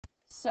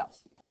So,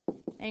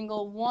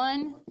 angle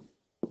 1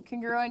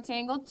 congruent to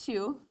angle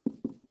 2,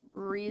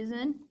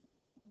 reason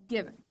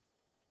given.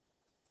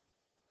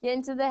 Get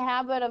into the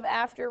habit of,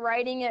 after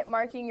writing it,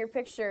 marking your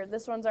picture.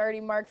 This one's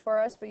already marked for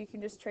us, but you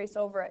can just trace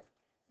over it.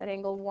 That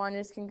angle 1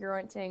 is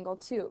congruent to angle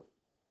 2.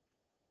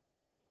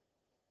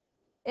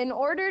 In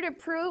order to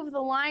prove the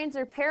lines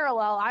are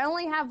parallel, I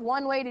only have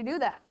one way to do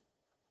that,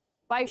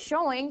 by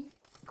showing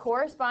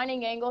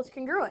corresponding angles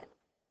congruent.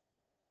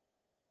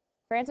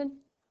 Branson?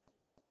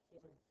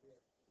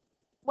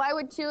 Why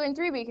would 2 and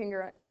 3 be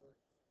congruent?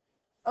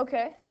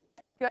 Okay,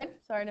 good.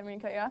 Sorry, I didn't mean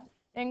to cut you off.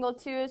 Angle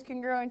 2 is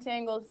congruent to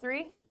angle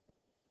 3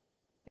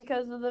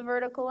 because of the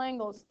vertical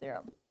angles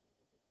theorem.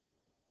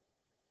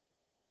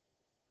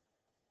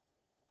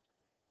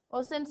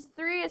 Well, since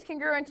 3 is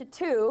congruent to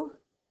 2,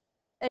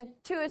 and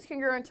 2 is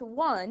congruent to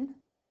 1,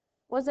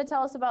 what does that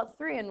tell us about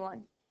 3 and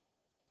 1?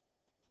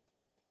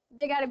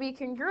 They got to be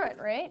congruent,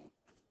 right?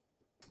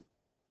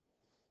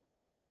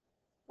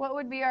 What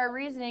would be our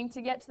reasoning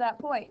to get to that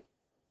point?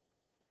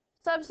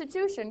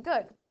 Substitution,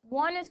 good.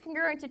 1 is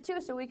congruent to 2,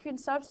 so we can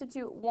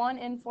substitute 1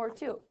 in for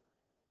 2.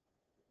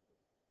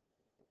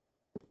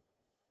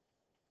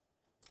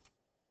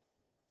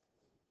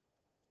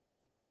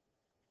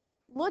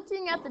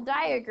 Looking at the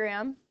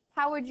diagram,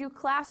 how would you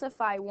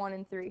classify 1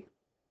 and 3?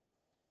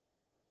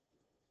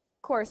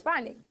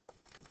 Corresponding.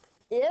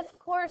 If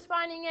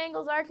corresponding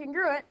angles are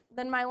congruent,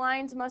 then my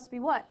lines must be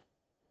what?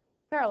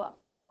 Parallel.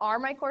 Are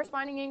my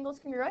corresponding angles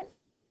congruent?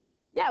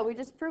 Yeah, we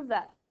just proved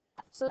that.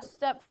 So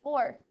step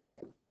 4,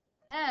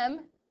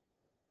 M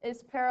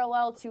is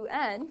parallel to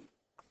N.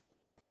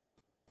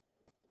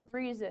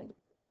 Reason.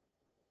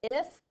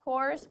 If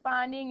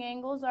corresponding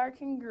angles are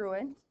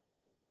congruent,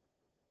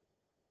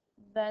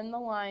 then the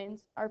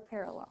lines are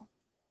parallel.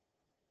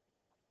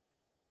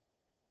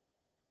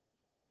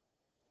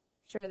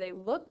 Sure, they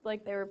looked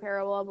like they were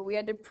parallel, but we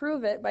had to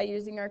prove it by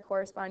using our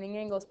corresponding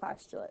angles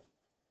postulate.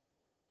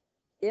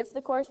 If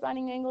the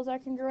corresponding angles are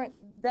congruent,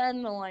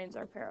 then the lines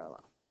are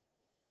parallel.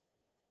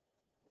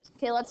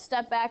 Okay, let's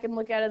step back and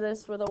look at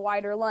this with a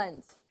wider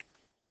lens.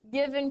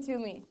 Given to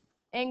me,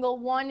 angle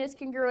 1 is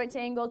congruent to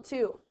angle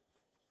 2.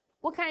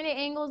 What kind of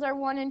angles are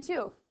 1 and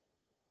 2?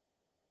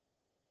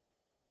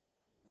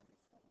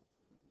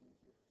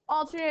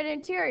 Alternate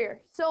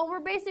interior. So we're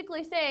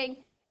basically saying,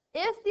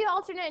 if the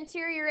alternate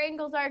interior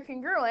angles are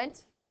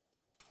congruent,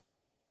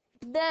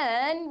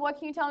 then what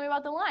can you tell me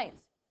about the lines?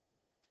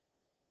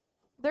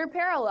 They're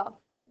parallel.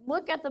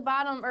 Look at the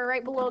bottom or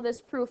right below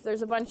this proof.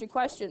 There's a bunch of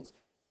questions.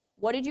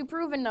 What did you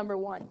prove in number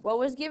 1? What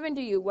was given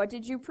to you? What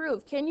did you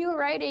prove? Can you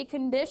write a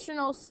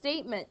conditional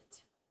statement?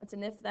 That's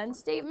an if-then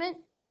statement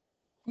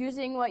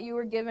using what you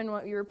were given,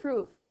 what you were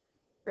proved.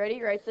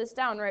 Ready? Write this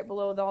down right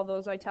below all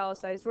those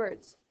italicized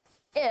words.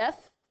 If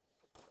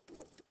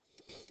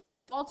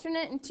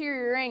alternate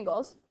interior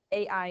angles,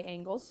 AI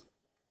angles,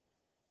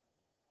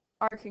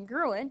 are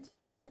congruent,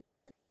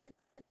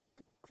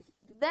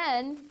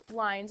 then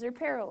lines are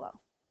parallel.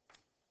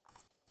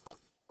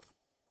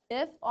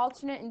 If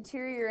alternate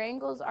interior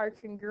angles are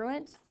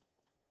congruent,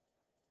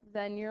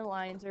 then your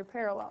lines are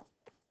parallel.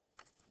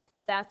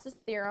 That's a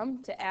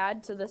theorem to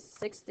add to the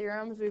 6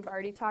 theorems we've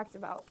already talked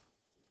about.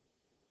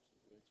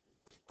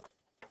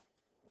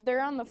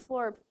 They're on the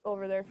floor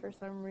over there for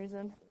some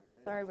reason.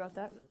 Sorry about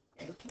that.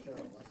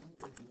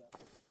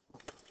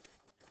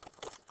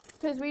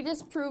 Because we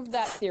just proved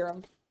that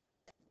theorem.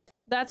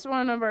 That's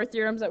one of our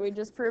theorems that we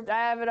just proved.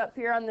 I have it up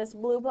here on this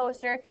blue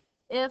poster.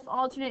 If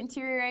alternate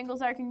interior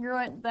angles are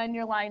congruent, then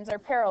your lines are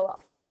parallel.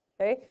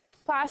 Okay?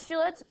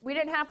 Postulates, we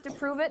didn't have to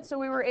prove it, so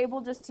we were able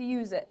just to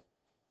use it.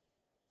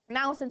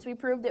 Now, since we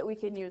proved it, we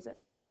can use it.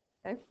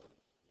 Okay? Okay,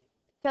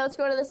 let's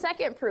go to the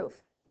second proof.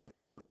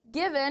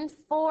 Given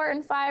 4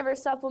 and 5 are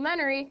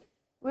supplementary,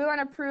 we want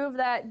to prove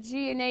that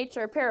G and H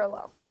are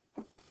parallel.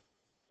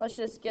 Let's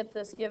just get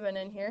this given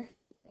in here.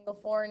 Angle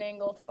 4 and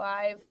angle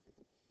 5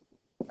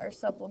 are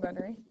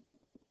supplementary.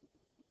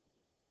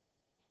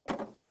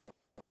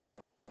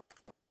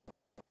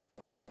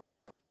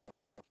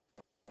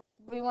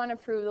 We want to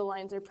prove the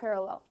lines are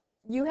parallel.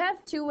 You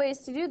have 2 ways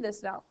to do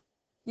this now.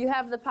 You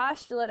have the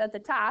postulate at the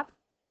top.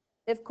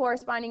 If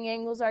corresponding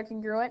angles are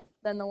congruent,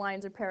 then the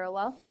lines are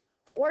parallel.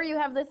 Or you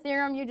have the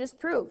theorem you just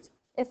proved.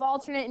 If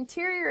alternate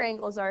interior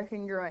angles are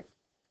congruent,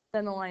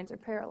 then the lines are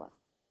parallel.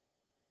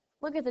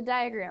 Look at the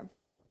diagram.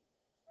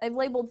 I've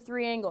labeled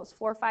 3 angles,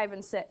 4, 5,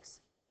 and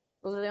 6.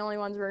 Those are the only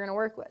ones we're going to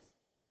work with.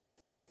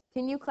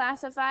 Can you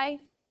classify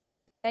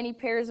any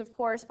pairs of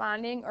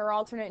corresponding or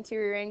alternate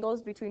interior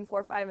angles between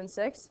 4, 5, and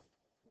 6?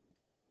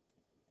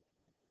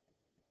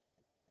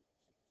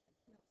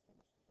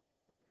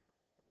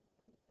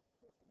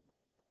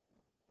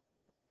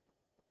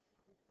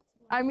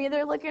 I'm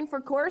either looking for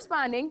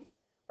corresponding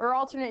or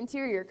alternate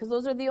interior, because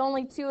those are the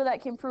only 2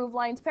 that can prove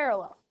lines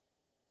parallel.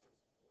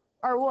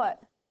 Or what?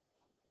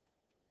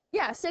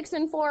 Yeah, 6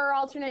 and 4 are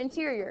alternate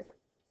interior.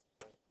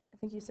 I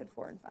think you said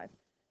 4 and 5.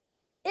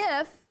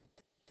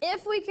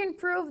 If we can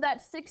prove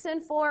that 6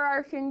 and 4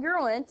 are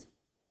congruent,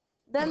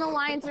 then the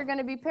lines are going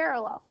to be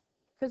parallel.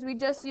 because we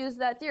just used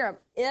that theorem.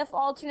 If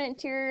alternate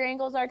interior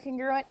angles are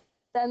congruent,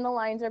 then the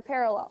lines are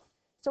parallel.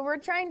 So we're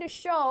trying to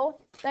show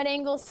that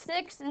angle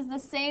 6 is the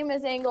same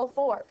as angle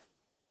 4.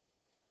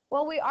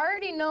 Well, we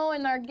already know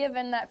in our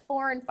given that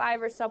 4 and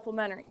 5 are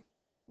supplementary.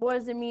 What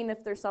does it mean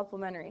if they're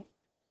supplementary?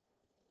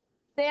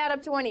 They add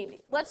up to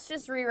 180. Let's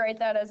just rewrite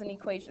that as an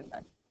equation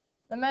then.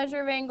 The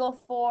measure of angle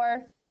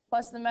 4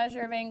 plus the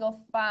measure of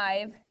angle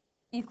 5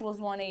 equals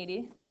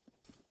 180.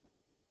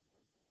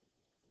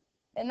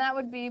 And that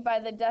would be by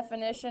the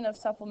definition of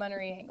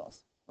supplementary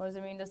angles. What does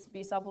it mean to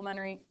be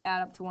supplementary?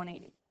 Add up to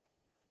 180.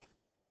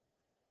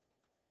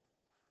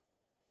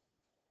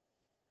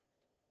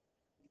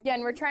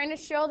 Again, we're trying to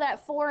show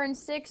that 4 and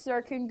 6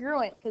 are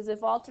congruent, because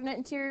if alternate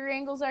interior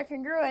angles are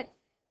congruent,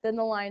 then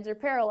the lines are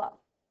parallel.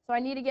 So I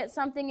need to get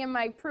something in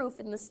my proof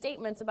in the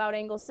statements about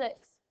angle 6.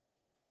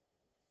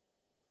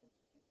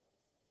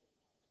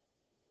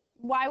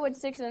 Why would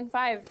 6 and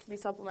 5 be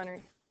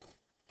supplementary?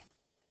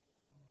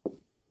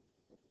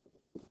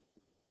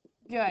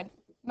 Good.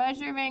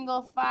 Measure of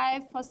angle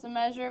 5 plus the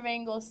measure of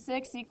angle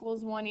 6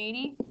 equals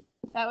 180.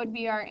 That would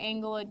be our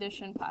angle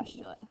addition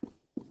postulate.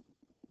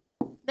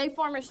 They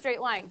form a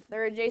straight line.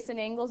 They're adjacent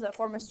angles that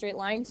form a straight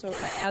line, so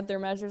if I add their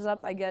measures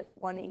up, I get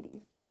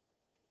 180.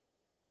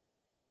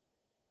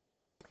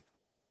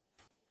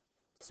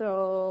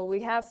 So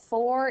we have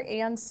 4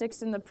 and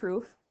 6 in the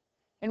proof,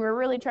 and we're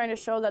really trying to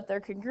show that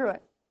they're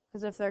congruent,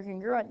 because if they're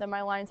congruent, then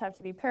my lines have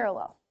to be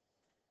parallel.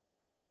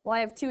 Well, I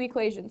have two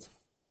equations.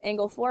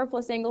 Angle 4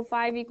 plus angle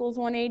 5 equals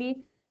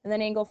 180, and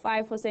then angle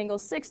 5 plus angle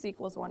 6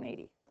 equals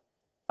 180. If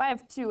I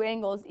have two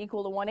angles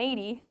equal to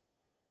 180,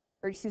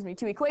 or excuse me,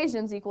 two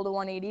equations equal to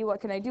 180,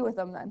 what can I do with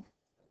them then?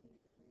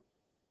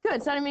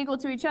 Good, set them equal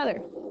to each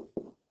other.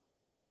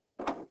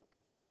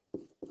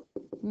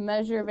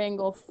 Measure of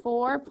angle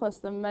 4 plus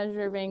the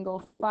measure of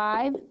angle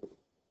 5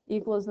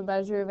 equals the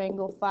measure of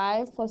angle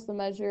 5 plus the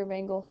measure of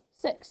angle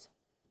 6.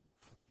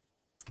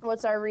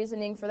 What's our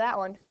reasoning for that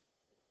one?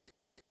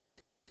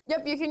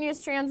 Yep, you can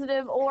use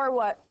transitive or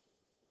what?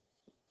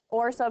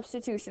 Or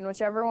substitution,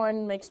 whichever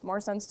one makes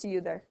more sense to you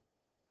there.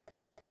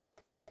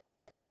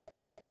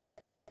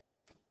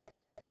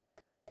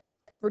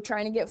 We're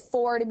trying to get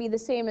 4 to be the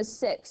same as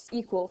 6,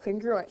 equal,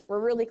 congruent. We're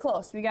really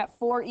close. We got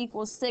 4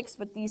 equals 6,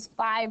 but these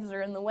 5s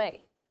are in the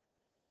way.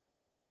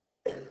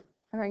 I'm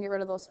going to get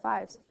rid of those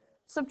 5s.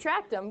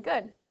 Subtract them,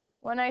 good.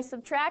 When I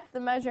subtract the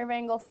measure of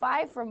angle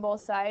 5 from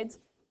both sides,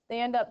 they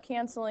end up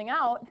canceling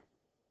out,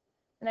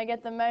 and I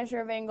get the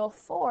measure of angle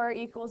 4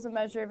 equals the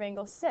measure of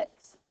angle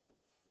 6.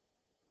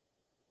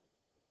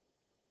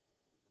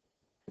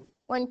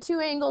 When two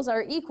angles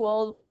are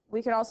equal,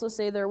 we can also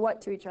say they're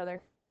what to each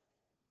other?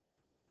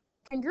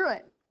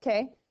 Congruent,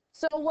 okay?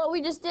 So what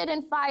we just did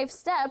in 5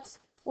 steps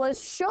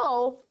was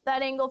show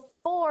that angle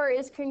 4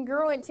 is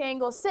congruent to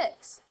angle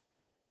 6.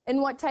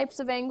 And what types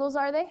of angles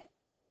are they?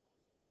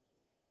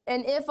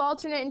 And if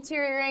alternate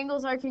interior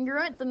angles are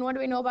congruent, then what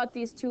do we know about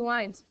these two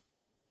lines?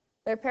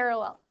 They're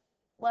parallel.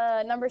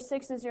 Number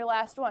 6 is your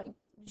last one.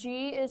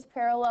 G is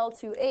parallel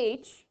to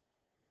H.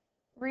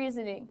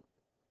 Reasoning.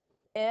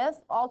 If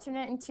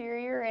alternate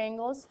interior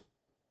angles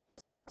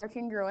are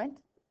congruent,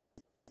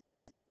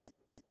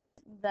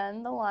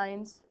 then the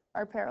lines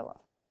are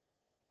parallel.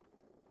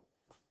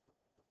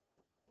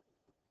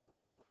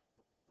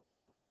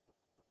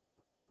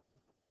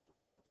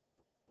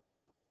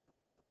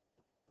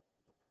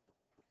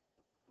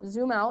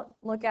 Zoom out,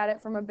 look at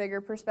it from a bigger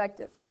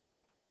perspective.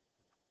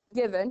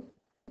 Given,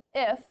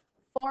 if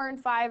 4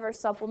 and 5 are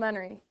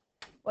supplementary,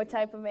 what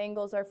type of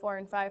angles are 4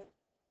 and 5?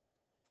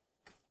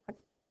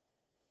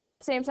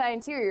 Same side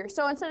interior.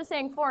 So instead of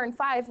saying 4 and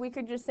 5, we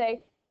could just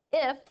say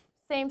if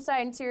same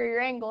side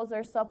interior angles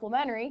are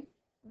supplementary,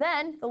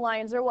 then the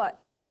lines are what?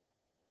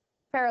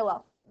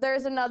 Parallel.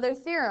 There's another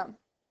theorem.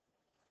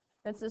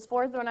 That's this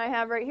fourth one I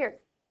have right here.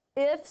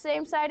 If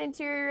same side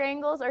interior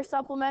angles are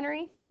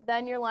supplementary,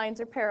 then your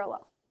lines are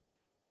parallel.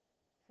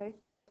 Okay.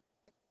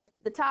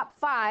 The top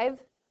 5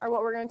 are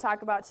what we're going to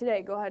talk about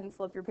today. Go ahead and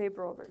flip your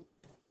paper over.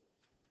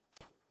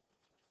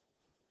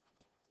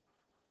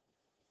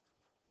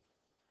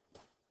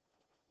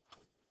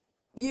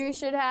 You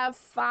should have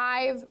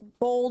 5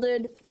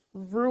 bolded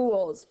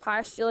rules,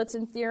 postulates,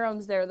 and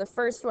theorems there. The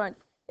first one,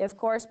 if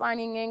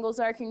corresponding angles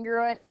are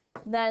congruent,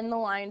 then the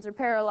lines are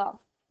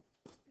parallel.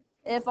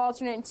 If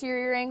alternate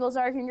interior angles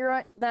are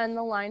congruent, then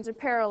the lines are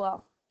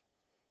parallel.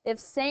 If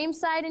same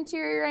side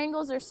interior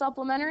angles are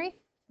supplementary,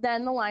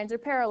 then the lines are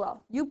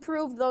parallel. You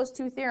proved those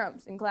 2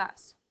 theorems in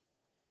class.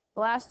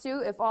 The last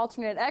 2, if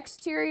alternate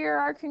exterior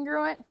are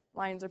congruent,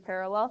 lines are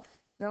parallel.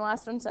 And the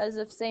last one says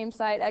if same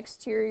side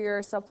exterior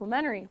are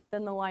supplementary,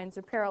 then the lines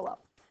are parallel.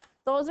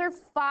 Those are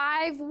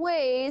 5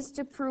 ways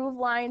to prove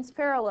lines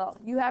parallel.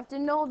 You have to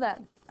know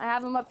them. I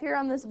have them up here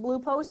on this blue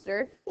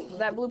poster.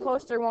 That blue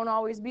poster won't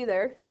always be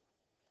there.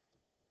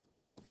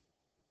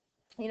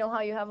 You know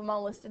how you have them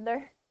all listed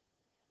there?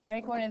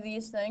 Make one of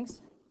these things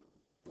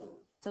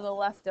to the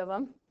left of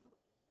them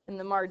in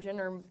the margin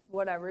or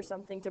whatever,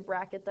 something to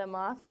bracket them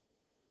off.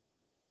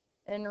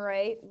 And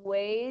write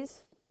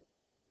ways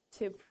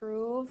to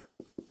prove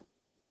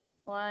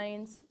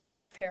lines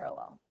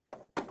parallel.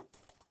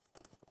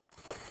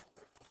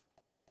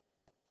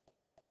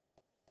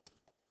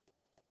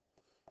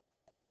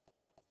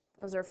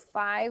 Those are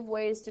 5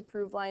 ways to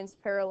prove lines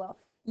parallel.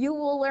 You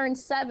will learn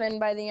 7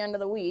 by the end of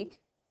the week.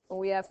 Well,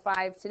 we have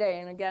 5 today,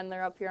 and again,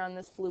 they're up here on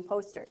this blue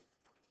poster.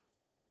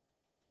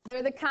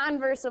 They're the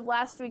converse of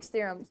last week's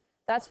theorems.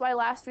 That's why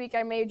last week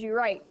I made you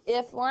write,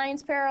 if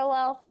lines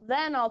parallel,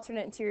 then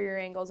alternate interior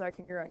angles are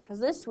congruent. Because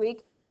this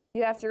week,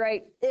 you have to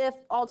write, if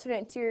alternate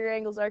interior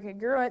angles are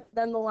congruent,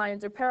 then the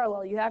lines are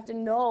parallel. You have to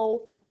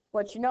know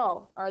what you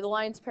know. Are the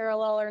lines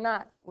parallel or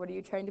not? What are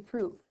you trying to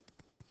prove?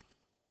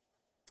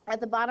 At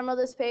the bottom of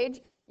this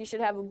page, you should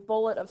have a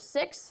bullet of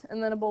 6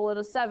 and then a bullet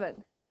of 7.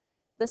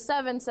 The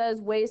 7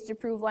 says ways to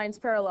prove lines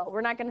parallel.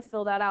 We're not going to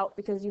fill that out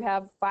because you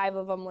have 5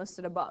 of them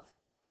listed above.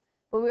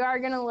 But we are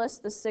going to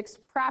list the 6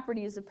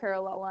 properties of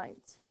parallel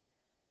lines.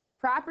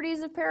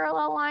 Properties of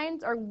parallel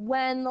lines are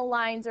when the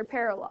lines are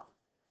parallel.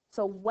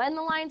 So when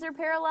the lines are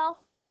parallel,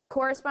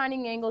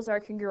 corresponding angles are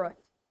congruent.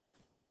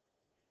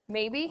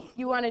 Maybe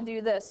you want to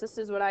do this. This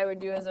is what I would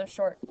do as a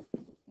short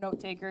note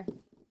taker.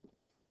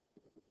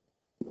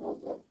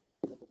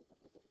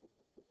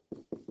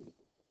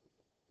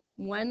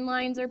 When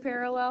lines are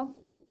parallel,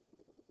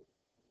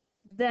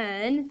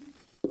 then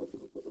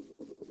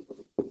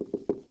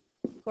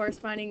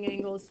corresponding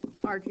angles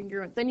are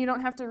congruent. Then you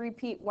don't have to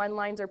repeat when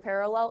lines are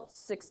parallel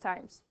 6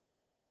 times.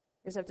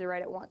 You just have to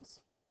write it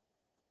once.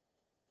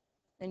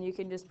 And you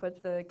can just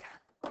put the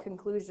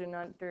conclusion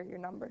under your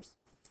numbers.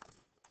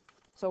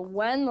 So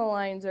when the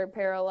lines are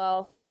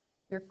parallel,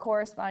 your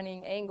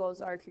corresponding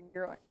angles are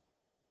congruent.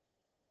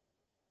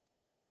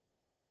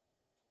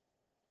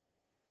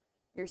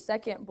 Your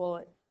second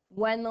bullet,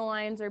 when the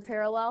lines are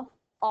parallel,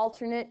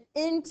 alternate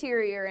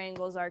interior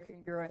angles are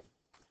congruent.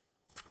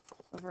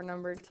 So for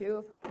number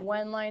 2,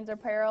 when lines are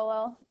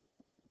parallel,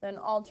 then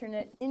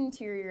alternate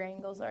interior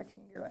angles are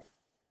congruent.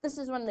 This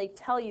is when they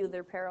tell you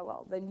they're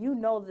parallel, then you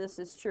know this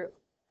is true.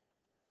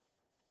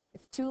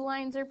 If 2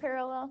 lines are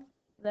parallel,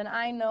 then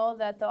I know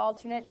that the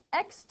alternate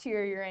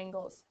exterior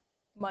angles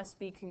must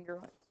be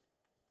congruent.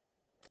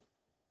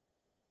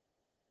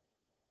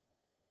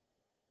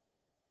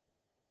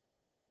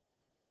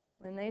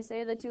 When they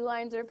say the 2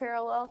 lines are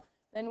parallel,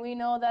 then we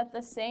know that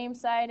the same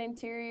side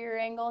interior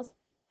angles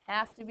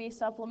have to be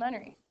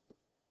supplementary.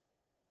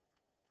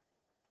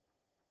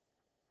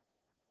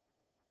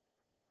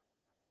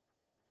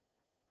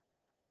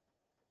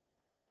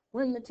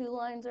 When the 2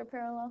 lines are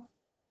parallel,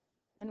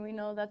 and we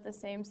know that the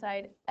same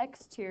side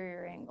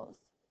exterior angles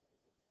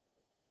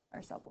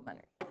are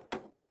supplementary.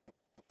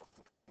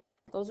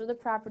 Those are the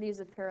properties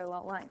of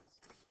parallel lines.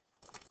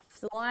 If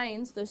the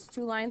lines, those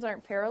 2 lines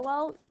aren't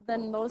parallel,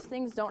 then those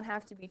things don't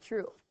have to be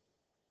true.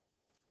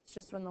 It's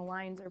just when the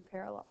lines are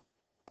parallel.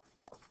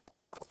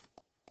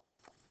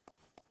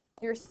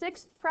 Your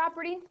 6th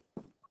property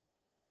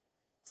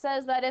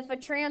says that if a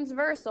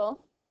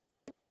transversal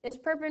is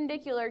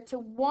perpendicular to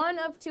one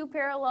of 2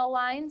 parallel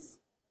lines,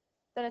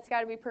 then it's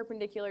got to be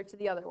perpendicular to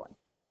the other one.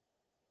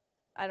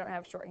 I don't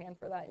have shorthand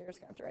for that. You're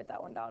just going to have to write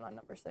that one down on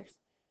number 6.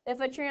 If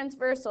a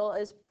transversal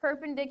is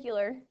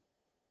perpendicular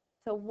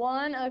to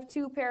one of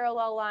 2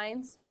 parallel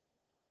lines,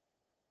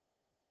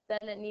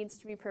 then it needs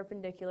to be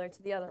perpendicular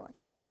to the other one.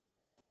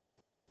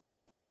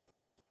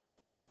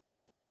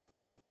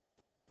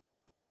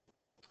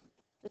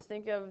 Just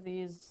think of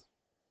these,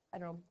 I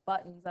don't know,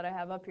 buttons that I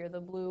have up here, the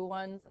blue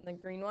ones and the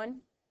green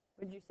one.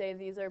 Would you say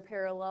these are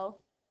parallel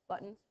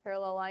buttons,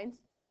 parallel lines?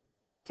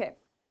 Okay,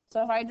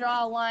 so if I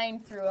draw a line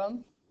through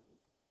them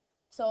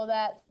so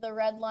that the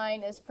red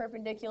line is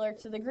perpendicular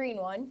to the green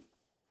one,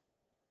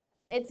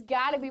 it's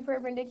got to be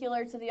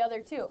perpendicular to the other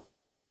 2.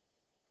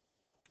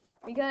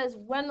 Because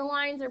when the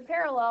lines are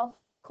parallel,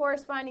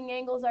 corresponding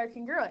angles are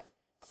congruent.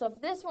 So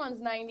if this one's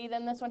 90,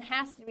 then this one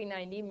has to be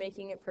 90,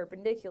 making it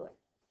perpendicular.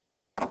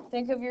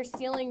 Think of your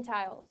ceiling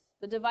tiles,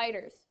 the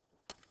dividers.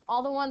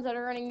 All the ones that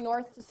are running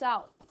north to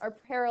south are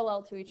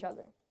parallel to each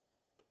other.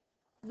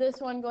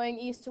 This one going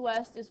east to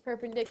west is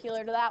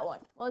perpendicular to that one.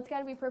 Well, it's got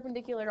to be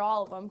perpendicular to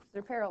all of them because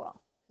they're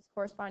parallel, because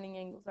corresponding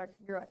angles are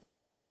congruent.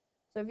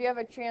 So if you have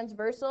a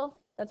transversal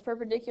that's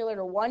perpendicular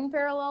to one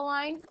parallel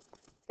line,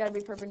 it's got to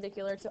be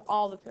perpendicular to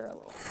all the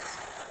parallel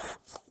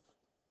lines.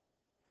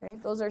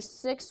 Okay, those are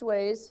 6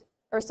 ways,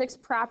 or 6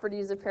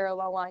 properties of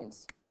parallel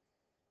lines.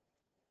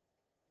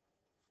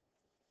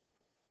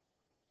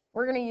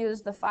 We're going to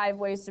use the 5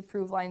 ways to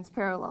prove lines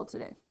parallel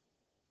today.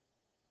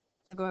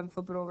 So go ahead and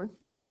flip it over.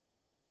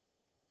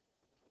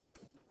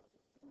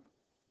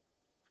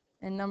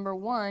 And number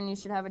 1, you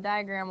should have a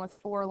diagram with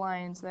 4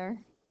 lines there.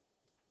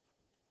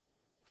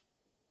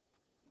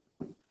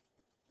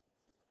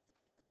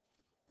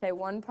 Okay,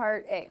 1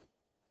 part A.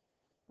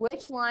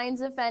 Which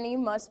lines, if any,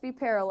 must be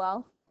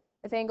parallel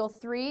if angle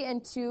 3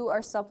 and 2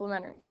 are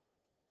supplementary?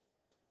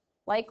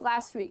 Like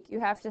last week, you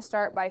have to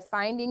start by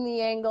finding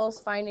the angles,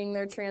 finding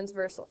their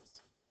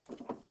transversals.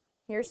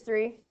 Here's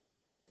 3,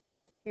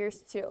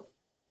 here's 2.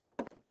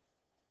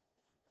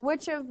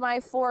 Which of my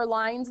 4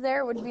 lines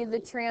there would be the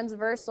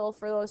transversal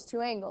for those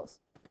 2 angles?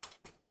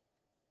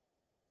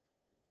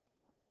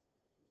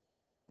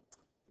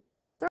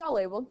 They're all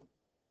labeled.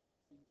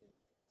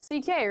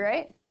 CK,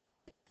 right?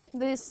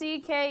 The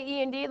CK,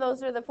 E, and D,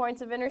 those are the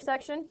points of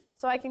intersection.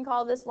 So I can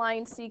call this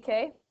line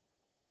CK.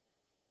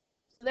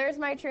 So there's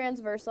my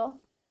transversal.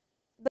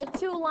 The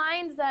two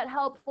lines that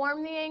help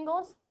form the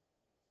angles.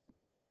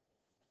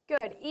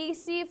 Good.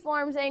 EC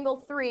forms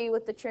angle 3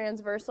 with the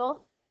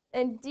transversal,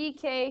 and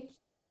DK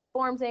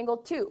forms angle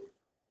 2.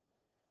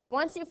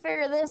 Once you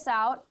figure this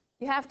out,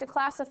 you have to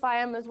classify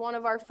them as one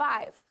of our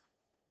 5.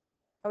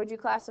 How would you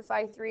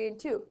classify 3 and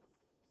 2?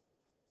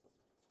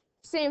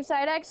 Same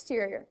side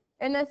exterior.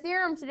 And the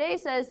theorem today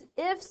says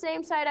if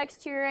same side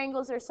exterior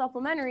angles are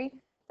supplementary,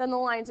 then the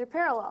lines are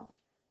parallel.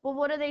 Well,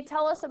 what do they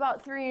tell us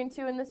about 3 and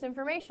 2 in this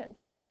information?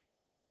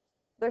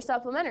 They're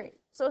supplementary.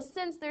 So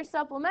since they're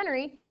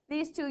supplementary,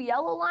 these two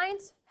yellow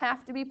lines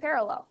have to be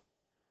parallel.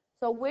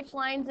 So which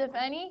lines, if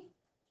any?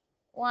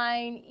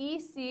 Line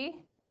EC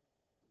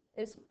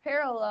is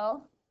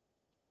parallel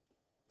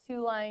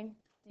to line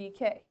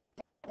DK.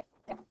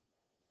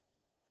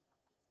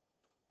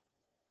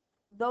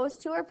 Those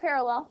two are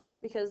parallel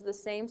because the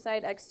same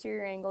side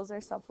exterior angles are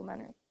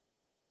supplementary.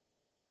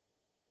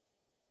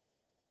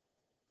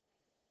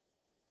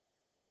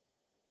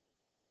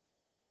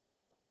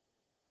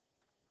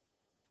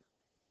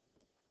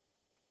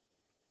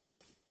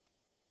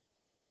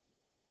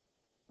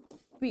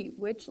 B,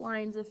 which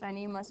lines, if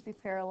any, must be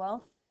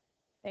parallel?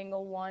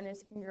 Angle 1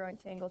 is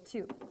congruent to angle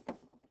 2.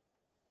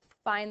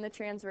 Find the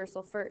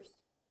transversal first.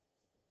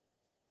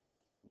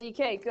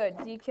 DK, good.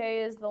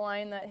 DK is the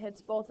line that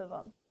hits both of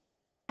them.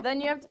 Then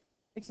you have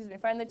to,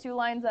 find the two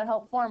lines that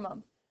help form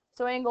them.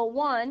 So angle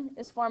 1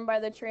 is formed by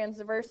the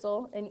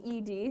transversal in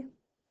ED,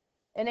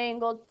 and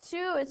angle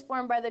 2 is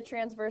formed by the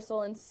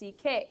transversal in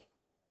CK.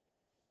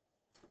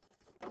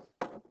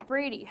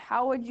 Brady,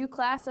 how would you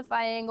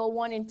classify angle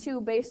 1 and 2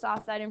 based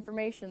off that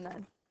information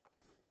then?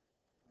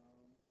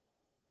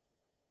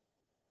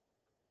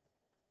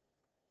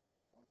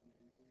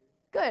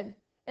 Good.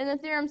 And the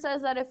theorem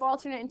says that if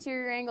alternate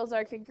interior angles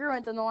are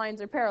congruent, then the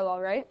lines are parallel,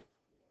 right?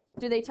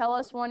 Do they tell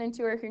us 1 and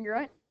 2 are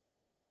congruent?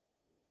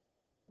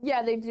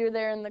 Yeah, they do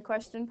there in the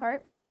question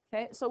part.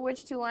 Okay, so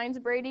which two lines,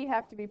 Brady,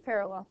 have to be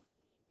parallel?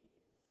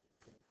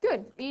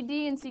 Good. ED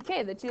and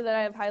CK, the two that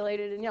I have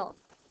highlighted in yellow.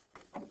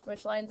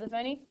 Which lines, if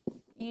any?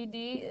 ED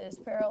is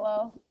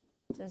parallel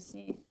to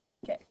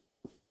CK.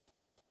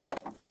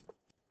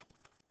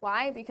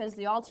 Why? Because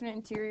the alternate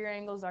interior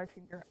angles are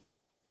congruent.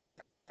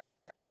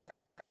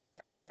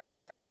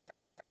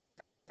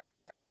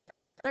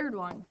 Third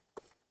one.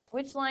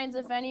 Which lines,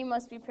 if any,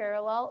 must be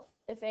parallel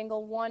if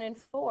angle 1 and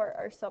 4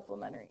 are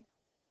supplementary?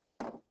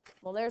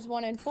 Well, there's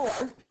 1 and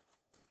 4.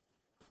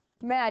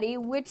 Maddie,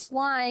 which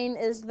line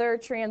is their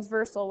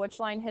transversal? Which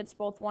line hits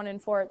both 1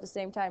 and 4 at the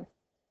same time?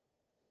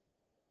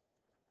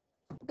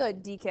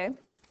 Good, DK.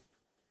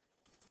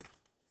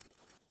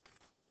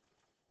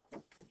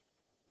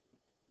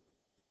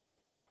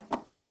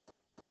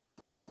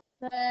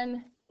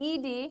 Then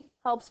ED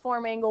helps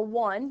form angle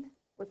 1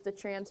 with the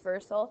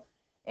transversal,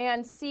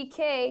 and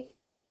CK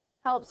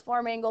helps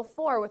form angle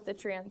 4 with the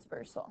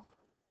transversal.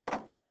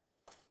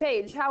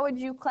 Paige, how would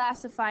you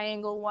classify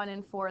angle 1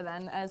 and 4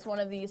 then as one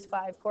of these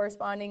 5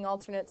 corresponding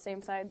alternate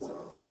same sides?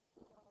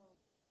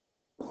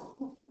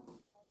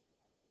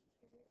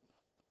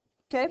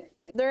 Okay,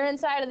 they're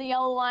inside of the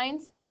yellow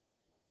lines.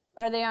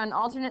 Are they on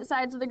alternate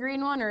sides of the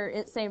green one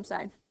or same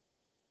side?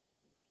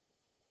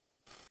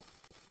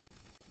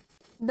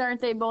 Aren't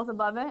they both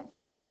above it?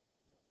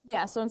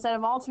 Yeah, so instead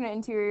of alternate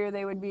interior,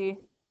 they would be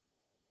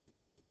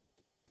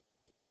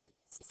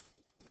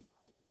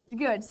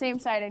good, same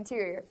side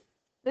interior.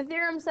 The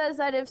theorem says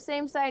that if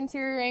same side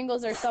interior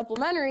angles are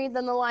supplementary,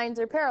 then the lines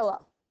are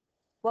parallel.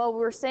 Well,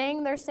 we're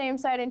saying they're same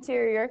side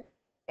interior,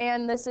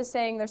 and this is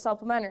saying they're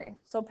supplementary.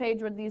 So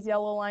Paige, would these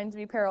yellow lines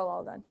be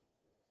parallel then?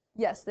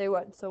 Yes, they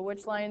would. So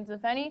which lines,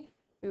 if any?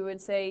 We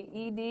would say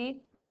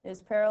ED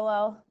is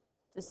parallel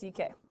to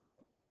CK.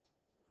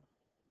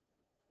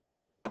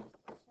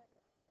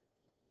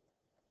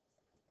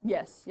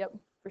 Yes, yep,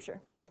 for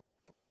sure.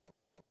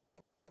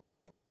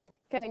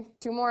 Okay,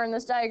 2 more in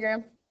this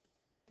diagram.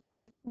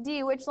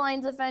 D, which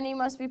lines, if any,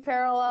 must be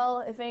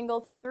parallel if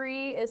angle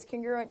 3 is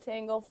congruent to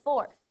angle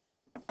 4?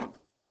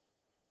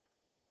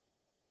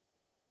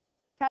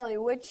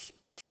 Kylie, which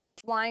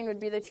line would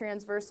be the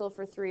transversal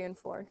for 3 and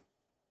 4?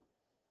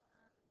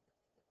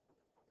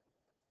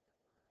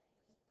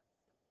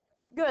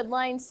 Good,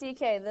 line CK.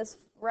 This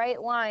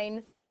right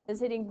line is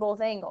hitting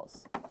both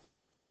angles.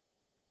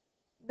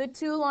 The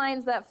two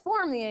lines that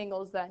form the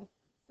angles then.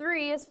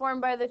 3 is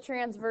formed by the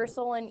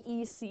transversal and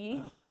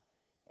EC,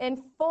 and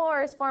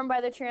 4 is formed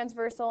by the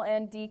transversal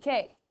and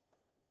DK.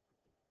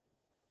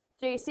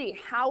 JC,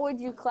 how would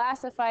you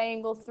classify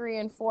angle 3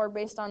 and 4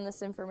 based on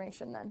this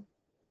information then?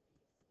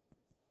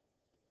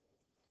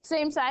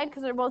 Same side,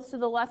 because they're both to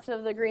the left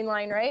of the green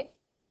line, right?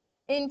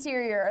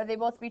 Interior, are they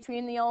both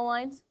between the yellow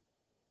lines?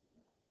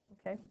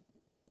 Okay.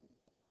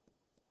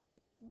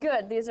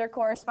 Good, these are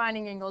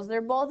corresponding angles.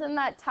 They're both in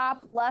that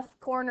top left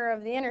corner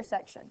of the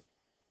intersection.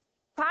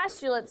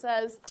 Postulate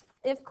says,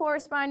 if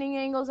corresponding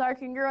angles are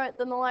congruent,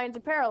 then the lines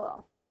are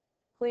parallel.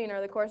 Clean.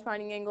 Are the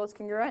corresponding angles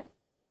congruent?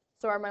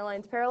 So are my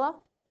lines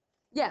parallel?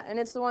 Yeah, and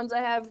it's the ones I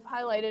have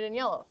highlighted in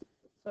yellow.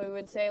 So we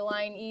would say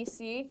line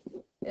EC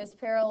is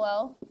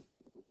parallel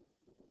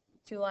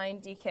to line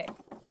DK.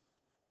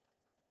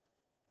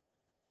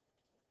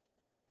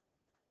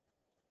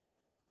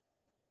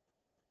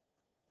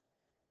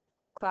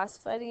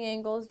 Classify the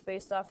angles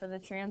based off of the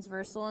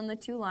transversal and the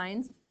two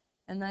lines,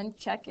 and then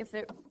check if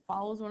it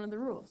follows one of the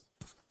rules.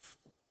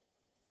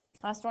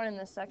 Last one in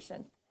this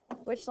section.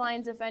 Which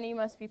lines, if any,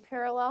 must be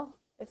parallel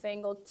if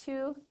angle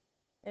 2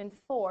 and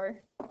 4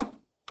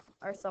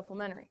 are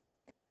supplementary?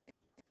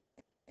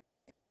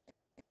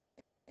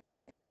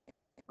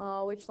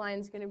 Which line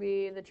is going to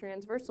be the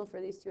transversal for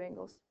these two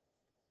angles?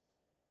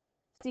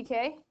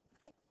 DK?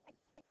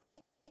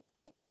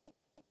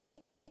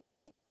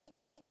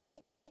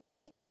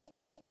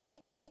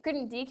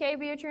 Couldn't DK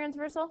be a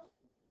transversal?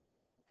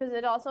 Because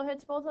it also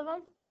hits both of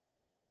them?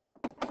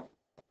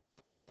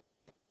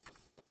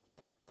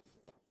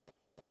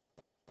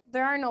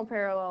 There are no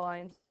parallel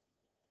lines.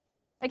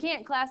 I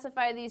can't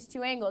classify these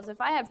two angles. If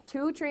I have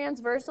two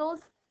transversals,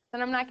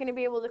 then I'm not going to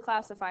be able to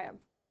classify them.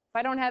 If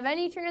I don't have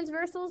any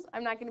transversals,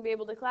 I'm not going to be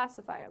able to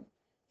classify them.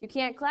 If you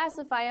can't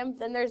classify them,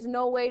 then there's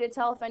no way to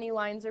tell if any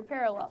lines are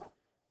parallel.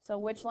 So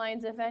which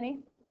lines, if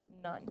any?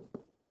 None.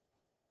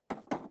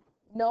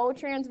 No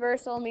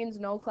transversal means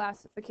no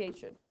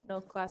classification. No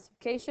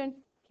classification,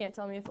 can't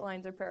tell me if the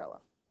lines are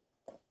parallel.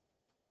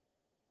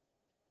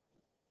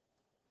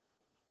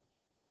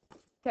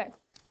 Okay,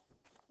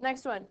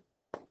 next one,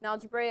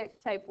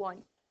 algebraic type 1.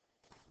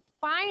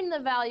 Find the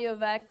value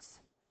of x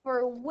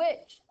for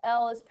which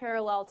L is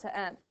parallel to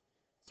M.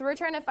 So we're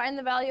trying to find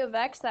the value of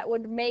x that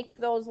would make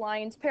those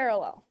lines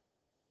parallel.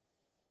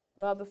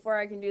 Well, before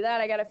I can do that,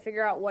 I got to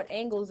figure out what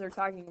angles they're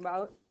talking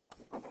about.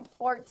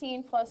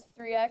 14 plus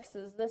 3x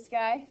is this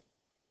guy.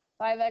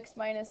 5x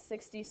minus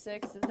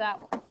 66 is that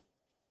one.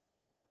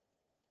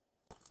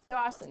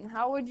 Dawson,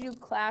 how would you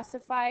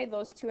classify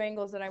those two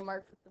angles that I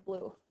marked with the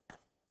blue?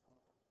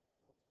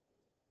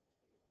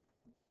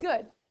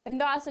 Good. And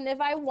Dawson,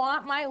 if I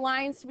want my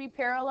lines to be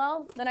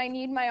parallel, then I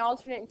need my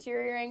alternate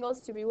interior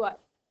angles to be what?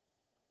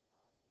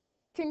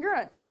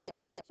 Congruent.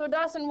 So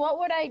Dawson, what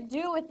would I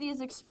do with these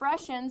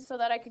expressions so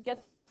that I could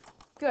get,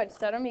 good,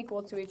 set them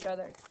equal to each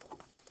other?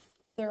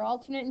 They're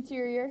alternate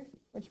interior,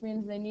 which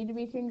means they need to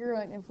be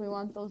congruent if we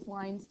want those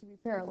lines to be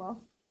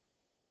parallel.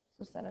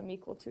 So set them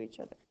equal to each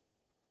other.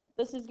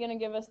 This is going to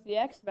give us the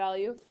x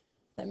value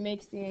that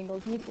makes the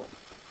angles equal.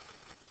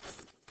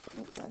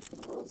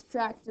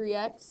 Subtract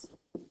 3x.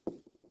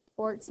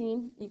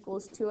 14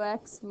 equals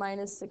 2x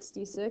minus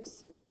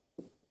 66.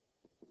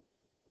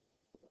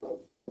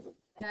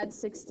 Add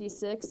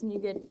 66 and you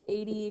get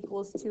 80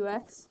 equals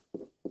 2x.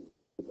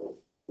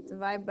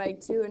 Divide by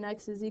 2 and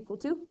x is equal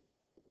to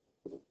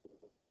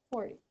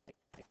 40.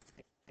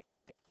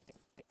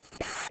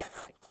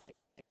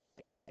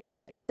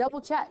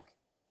 Double check.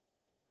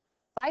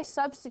 If I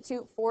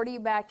substitute 40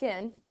 back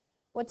in,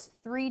 what's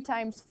 3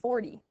 times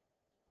 40?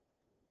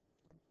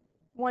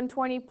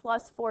 120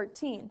 plus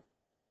 14.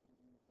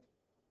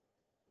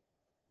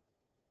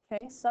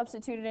 Okay,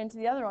 substitute it into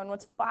the other one.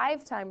 What's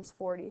 5 times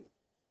 40?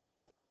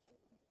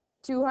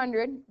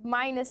 200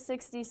 minus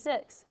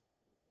 66.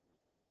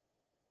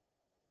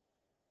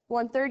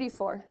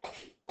 134.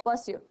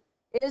 Bless you.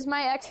 Is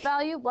my x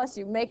value, bless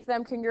you, make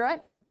them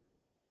congruent?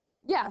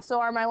 Yeah,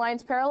 so are my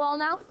lines parallel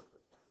now?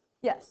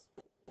 Yes.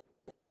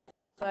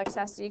 So x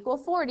has to equal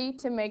 40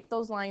 to make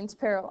those lines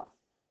parallel.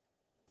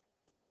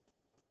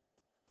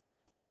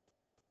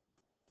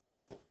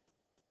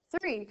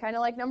 3, kind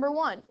of like number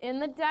 1. In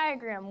the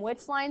diagram,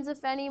 which lines,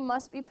 if any,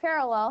 must be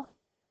parallel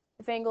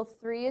if angle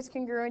 3 is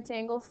congruent to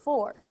angle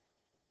 4?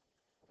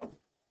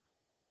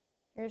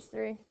 Here's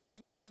 3.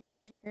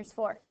 Here's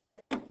 4.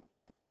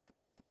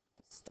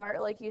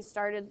 Start like you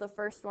started the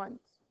first one.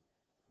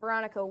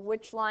 Veronica,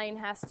 which line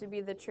has to be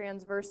the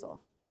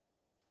transversal?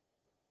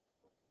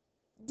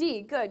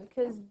 D, good,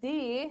 because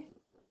D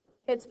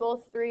hits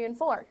both 3 and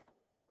 4.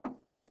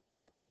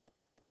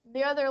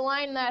 The other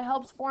line that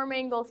helps form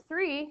angle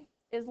 3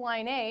 is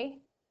line A,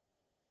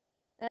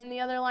 and the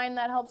other line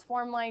that helps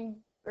form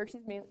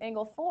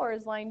angle 4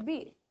 is line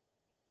B.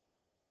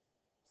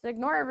 So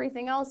ignore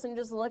everything else and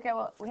just look at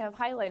what we have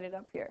highlighted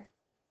up here.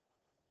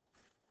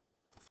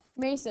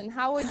 Mason,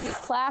 how would you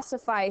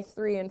classify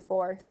 3 and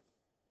 4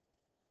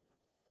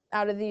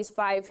 out of these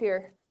 5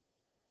 here?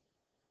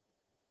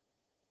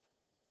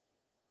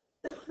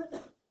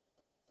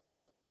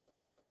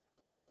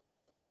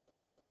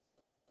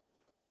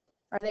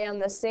 Are they on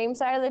the same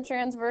side of the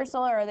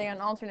transversal, or are they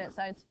on alternate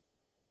sides?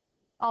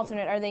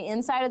 Alternate. Are they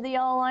inside of the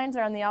yellow lines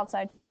or on the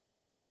outside?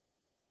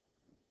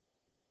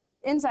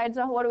 Inside,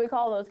 so what do we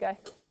call those guys?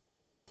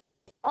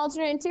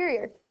 Alternate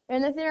interior.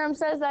 And the theorem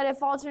says that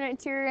if alternate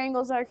interior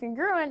angles are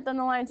congruent, then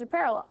the lines are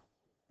parallel.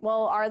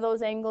 Well, are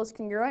those angles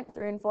congruent,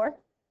 3 and 4?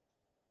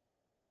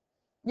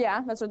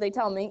 Yeah, that's what they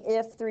tell me,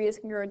 if 3 is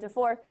congruent to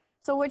 4.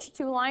 So which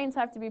two lines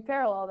have to be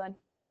parallel then?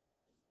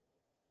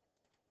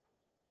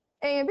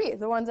 A and B,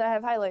 the ones I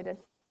have highlighted.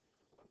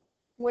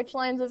 Which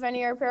lines, if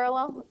any, are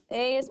parallel?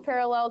 A is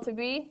parallel to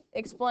B.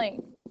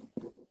 Explain.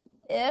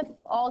 If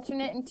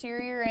alternate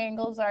interior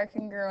angles are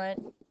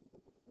congruent,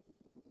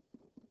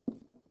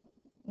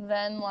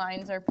 then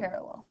lines are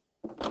parallel.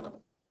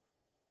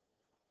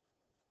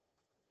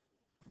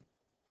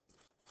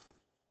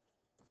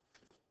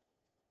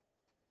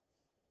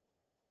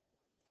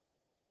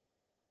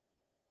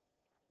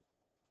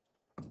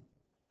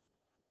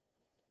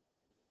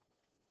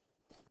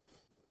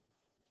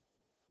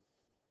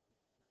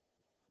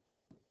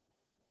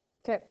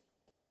 Okay.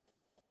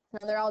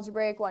 Another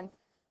algebraic one.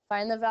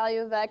 Find the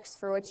value of x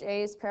for which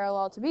A is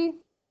parallel to B.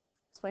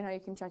 Explain how you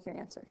can check your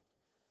answer.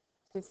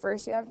 So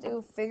first you have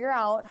to figure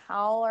out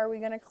how are we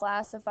going to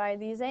classify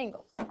these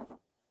angles.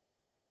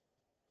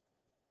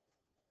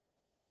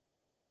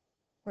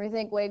 What do you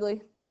think,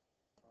 Wagley?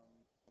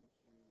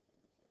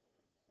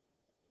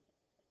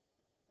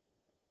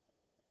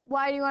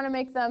 Why do you want to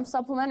make them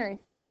supplementary?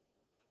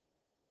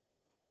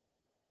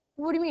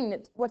 What do you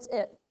mean, what's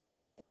it?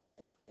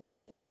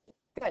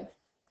 Good.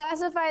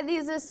 Classify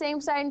these as same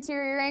side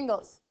interior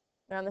angles.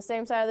 They're on the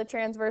same side of the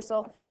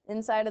transversal,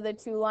 inside of the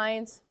two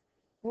lines.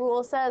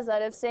 Rule says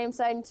that if same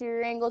side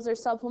interior angles are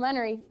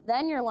supplementary,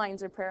 then your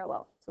lines are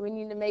parallel. So we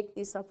need to make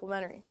these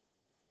supplementary.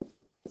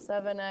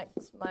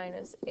 7x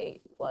minus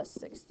 8 plus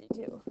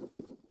 62.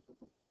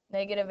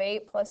 Negative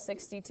 8 plus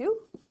 62.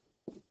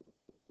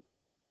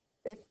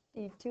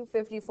 52,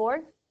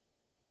 54.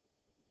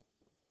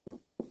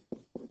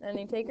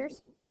 Any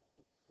takers?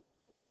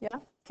 Yeah,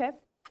 okay.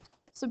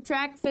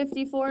 Subtract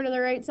 54 to the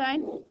right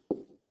side.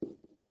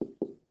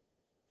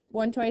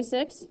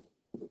 126.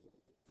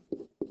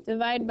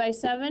 Divide by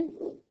 7.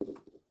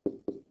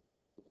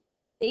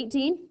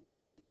 18.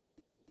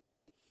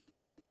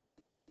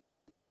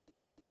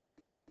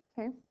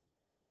 Okay.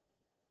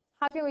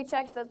 How can we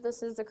check that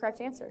this is the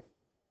correct answer?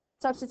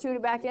 Substitute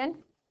it back in.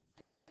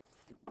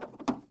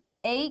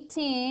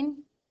 18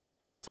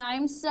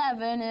 times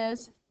 7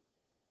 is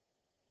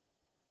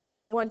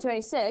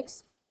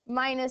 126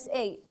 minus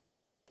 8.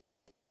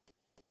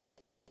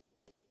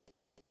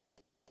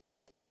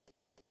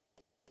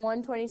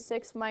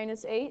 126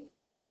 minus 8,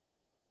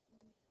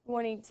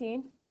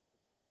 118.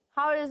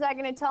 How is that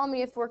going to tell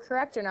me if we're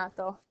correct or not,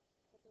 though?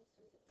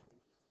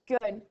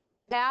 Good.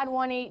 Add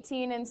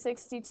 118 and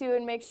 62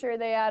 and make sure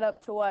they add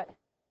up to what?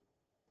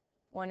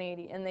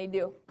 180, and they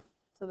do.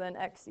 So then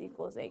x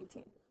equals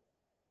 18.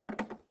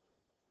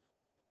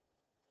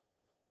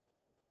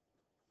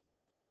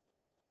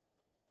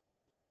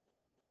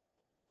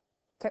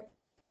 Okay.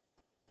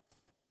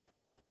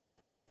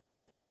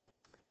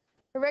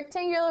 A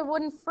rectangular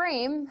wooden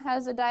frame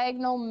has a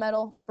diagonal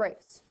metal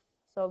brace.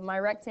 So my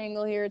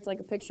rectangle here, it's like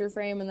a picture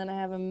frame, and then I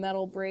have a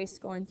metal brace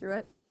going through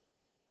it.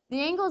 The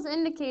angles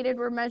indicated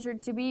were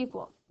measured to be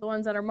equal. The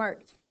ones that are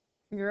marked.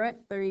 Congruent,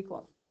 they're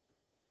equal.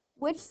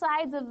 Which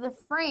sides of the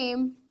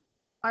frame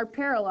are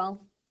parallel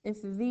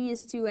if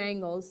these two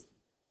angles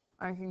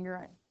are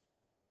congruent?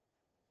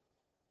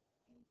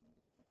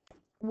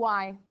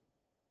 Why?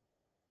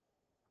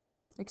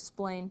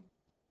 Explain.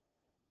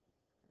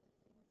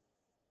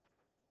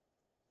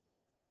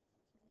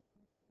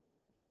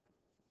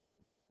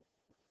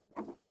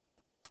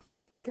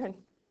 Good.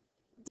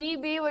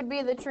 DB would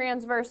be the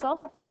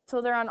transversal,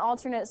 so they're on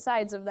alternate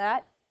sides of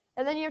that.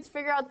 And then you have to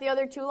figure out the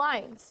other two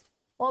lines.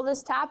 Well,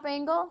 this top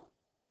angle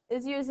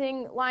is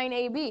using line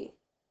AB,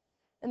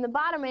 and the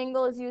bottom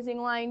angle is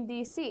using line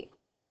DC.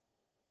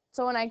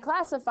 So when I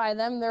classify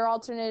them, they're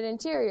alternate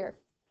interior.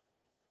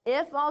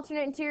 If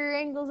alternate interior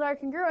angles are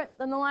congruent,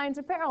 then the lines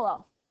are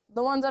parallel.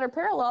 The ones that are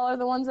parallel are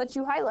the ones that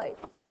you highlight.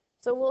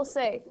 So we'll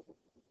say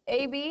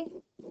AB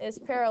is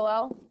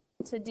parallel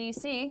to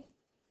DC.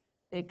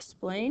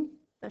 Explain.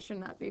 That should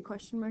not be a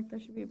question mark.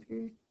 That should be a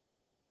period.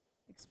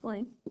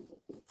 Explain.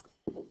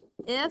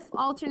 If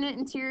alternate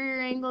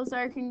interior angles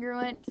are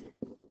congruent,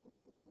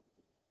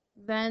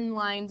 then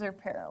lines are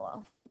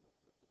parallel.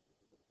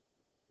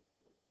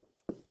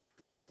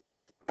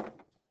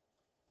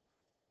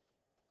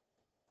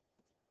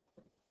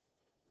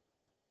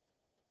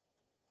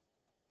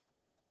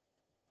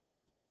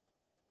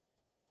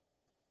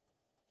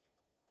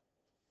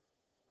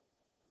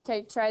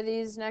 Okay, try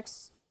these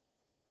next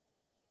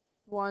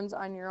ones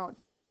on your own.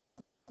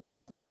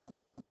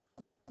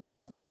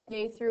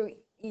 A through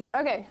E.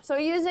 Okay, so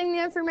using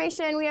the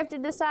information, we have to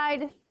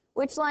decide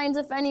which lines,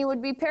 if any,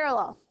 would be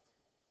parallel.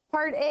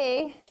 Part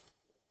A,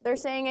 they're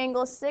saying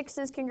angle 6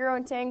 is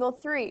congruent to angle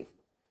 3.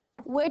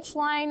 Which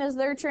line is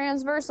their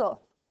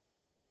transversal?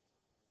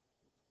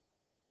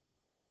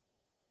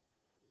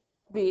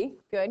 B,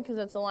 good, because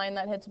it's a line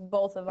that hits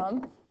both of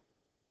them.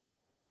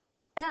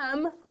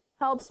 M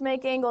helps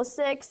make angle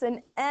 6,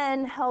 and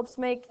N helps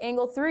make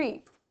angle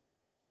 3.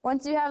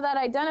 Once you have that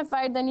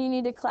identified, then you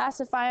need to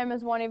classify them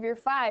as one of your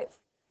 5.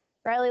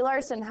 Riley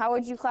Larson, how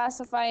would you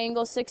classify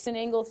angle 6 and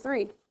angle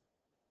 3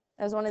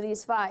 as one of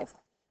these 5?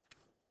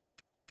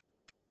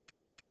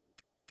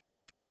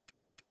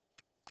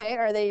 Okay,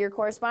 are they your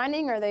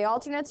corresponding? Are they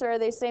alternates, or are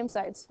they same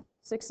sides?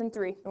 6 and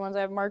 3, the ones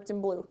I have marked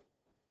in blue.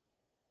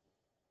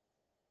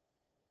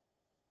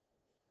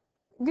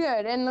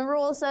 Good, and the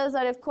rule says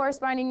that if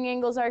corresponding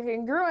angles are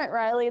congruent,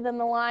 Riley, then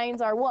the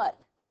lines are what?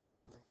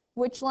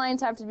 Which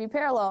lines have to be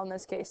parallel in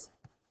this case?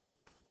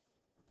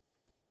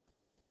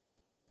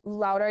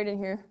 Louder, I didn't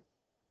hear.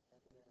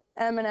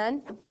 M and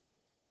N.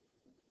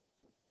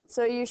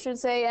 So you should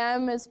say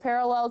M is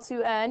parallel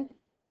to N.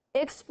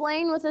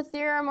 Explain with a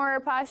theorem or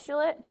a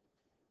postulate.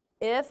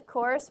 If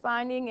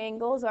corresponding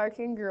angles are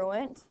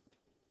congruent,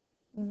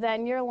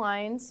 then your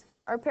lines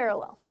are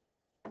parallel.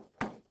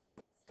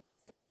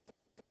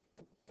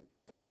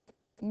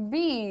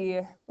 B,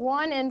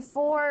 1 and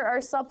 4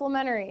 are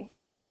supplementary.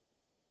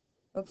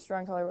 Oops,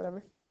 wrong color,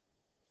 whatever.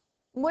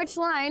 Which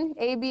line,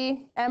 A,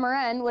 B, M, or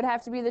N, would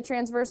have to be the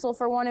transversal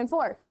for 1 and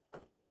 4?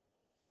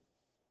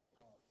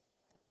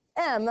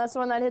 M, that's the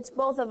one that hits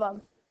both of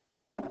them.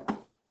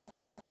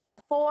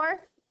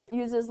 4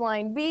 uses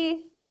line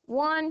B,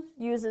 1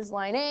 uses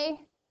line A.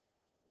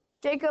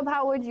 Jacob,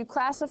 how would you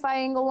classify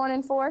angle 1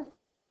 and 4?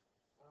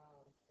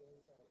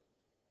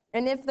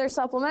 And if they're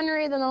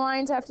supplementary, then the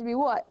lines have to be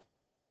what?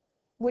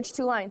 Which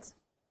two lines?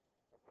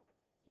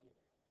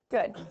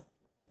 Good.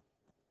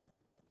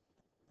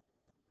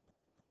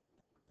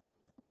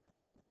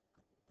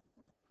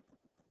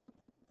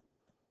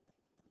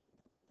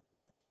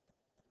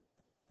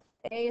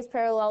 A is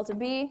parallel to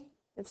B.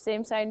 If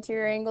same side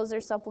interior angles are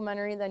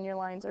supplementary, then your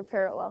lines are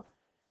parallel.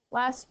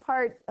 Last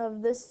part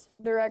of this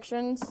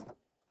directions,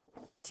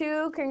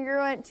 2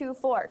 congruent to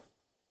 4.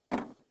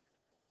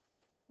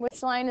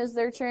 Which line is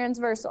their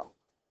transversal?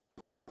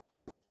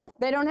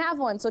 They don't have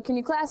one, so can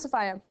you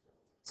classify them?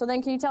 So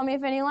then can you tell me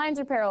if any lines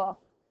are parallel?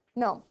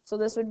 No, so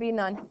this would be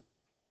none.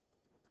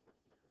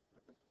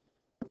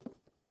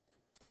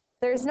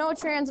 There's no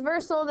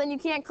transversal, then you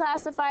can't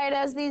classify it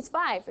as these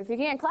 5. If you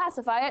can't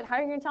classify it, how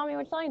are you going to tell me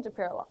which lines are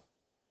parallel?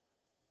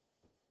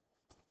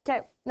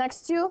 Okay,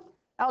 next 2,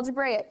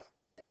 algebraic.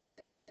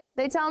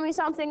 They tell me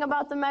something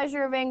about the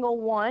measure of angle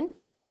 1.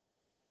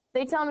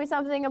 They tell me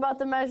something about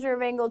the measure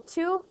of angle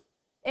 2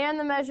 and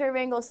the measure of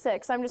angle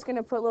 6. I'm just going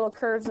to put little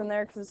curves in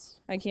there because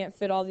I can't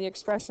fit all the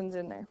expressions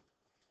in there.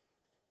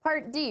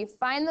 Part D,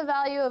 find the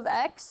value of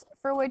x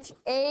for which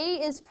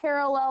A is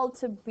parallel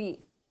to B.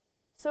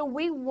 So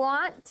we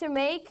want to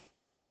make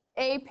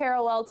A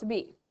parallel to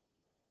B.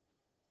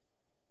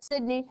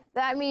 Sydney,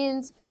 that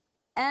means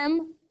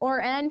M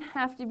or N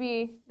have to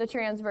be the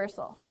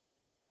transversal.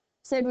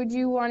 Sid, would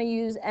you want to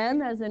use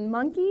M as in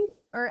monkey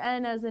or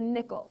N as in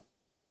nickel?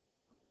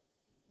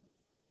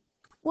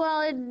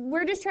 Well,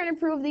 we're just trying to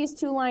prove these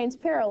two lines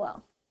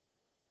parallel.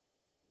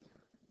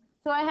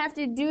 So I have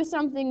to do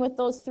something with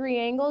those 3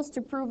 angles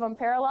to prove them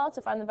parallel,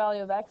 to find the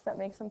value of x that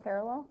makes them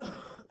parallel.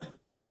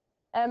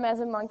 M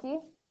as in monkey.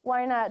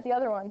 Why not the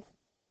other one?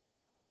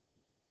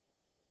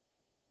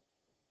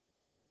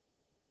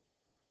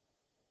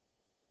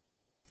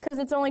 Because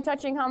it's only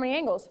touching how many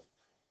angles?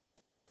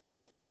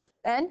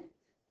 N?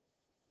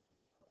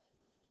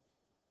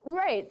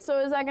 Right, so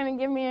is that going to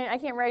give me, I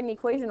can't write an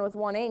equation with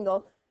one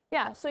angle.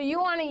 Yeah, so you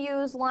want to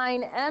use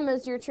line M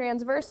as your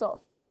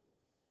transversal.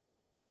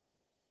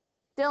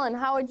 Dylan,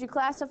 how would you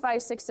classify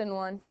 6 and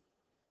 1?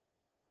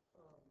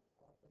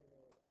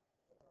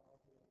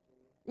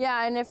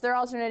 Yeah, and if they're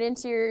alternate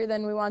interior,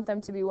 then we want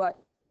them to be what?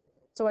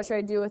 So what should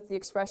I do with the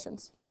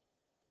expressions?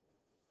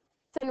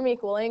 Set them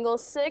equal. Angle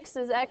 6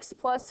 is x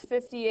plus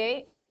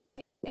 58.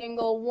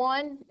 Angle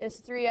 1 is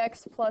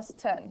 3x plus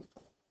 10.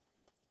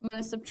 I'm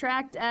going to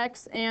subtract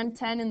x and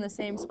 10 in the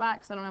same spot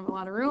because I don't have a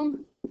lot of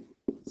room.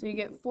 So you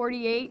get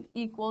 48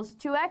 equals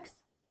 2x.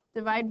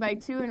 Divide by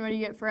 2, and what do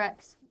you get for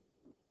x?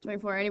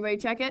 24. Anybody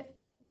check it?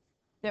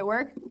 Did it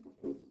work?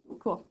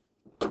 Cool.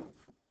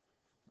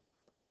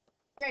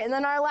 All right, and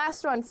then our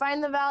last one.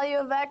 Find the value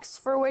of x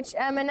for which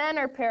M and N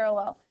are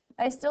parallel.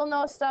 I still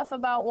know stuff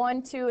about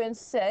 1, 2, and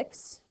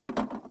 6,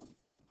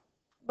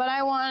 but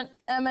I want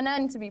M and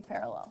N to be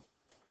parallel.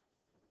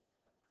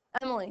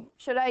 Emily,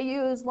 should I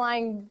use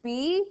line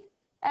B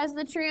as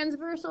the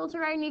transversal to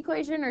write an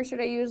equation, or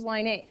should I use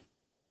line A?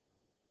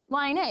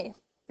 Line A,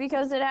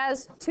 because it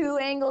has 2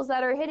 angles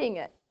that are hitting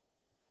it.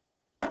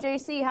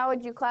 JC, how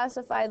would you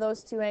classify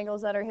those 2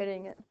 angles that are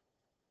hitting it?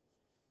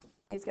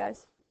 These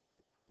guys.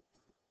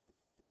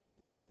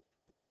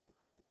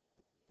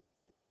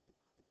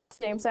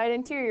 Same side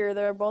interior.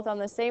 They're both on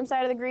the same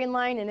side of the green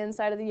line and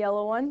inside of the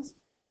yellow ones.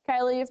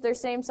 Kylie, if they're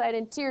same side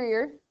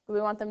interior, do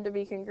we want them to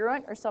be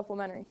congruent or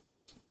supplementary?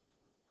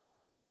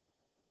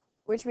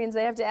 Which means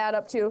they have to add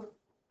up to.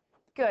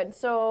 Good.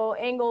 So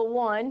angle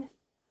 1,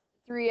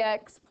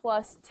 3x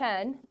plus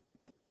 10,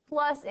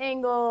 plus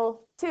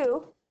angle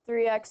 2,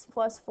 3x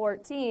plus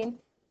 14,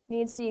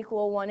 needs to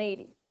equal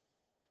 180.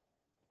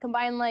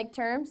 Combine like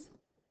terms.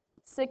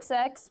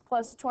 6x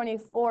plus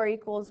 24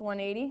 equals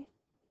 180.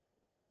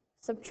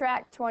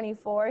 Subtract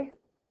 24.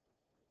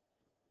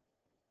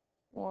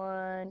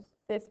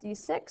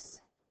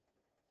 156.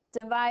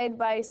 Divide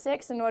by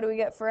 6, and what do we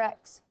get for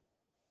x?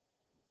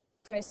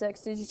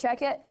 26. Did you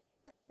check it?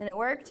 And it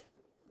worked?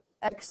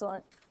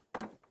 Excellent.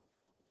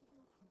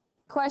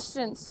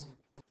 Questions?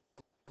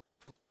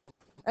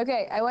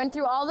 Okay, I went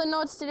through all the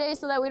notes today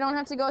so that we don't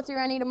have to go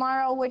through any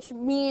tomorrow, which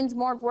means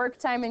more work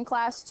time in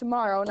class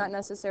tomorrow, not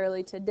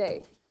necessarily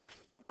today.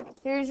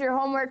 Here's your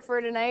homework for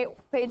tonight,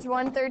 page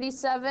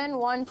 137,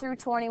 1 through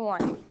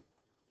 21.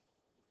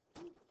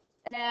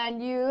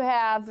 And you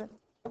have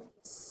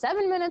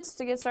 7 minutes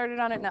to get started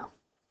on it now.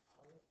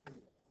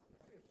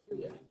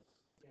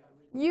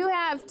 You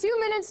have 2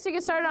 minutes to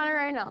get started on it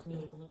right now.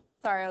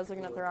 Sorry, I was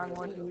looking at the wrong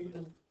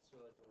one.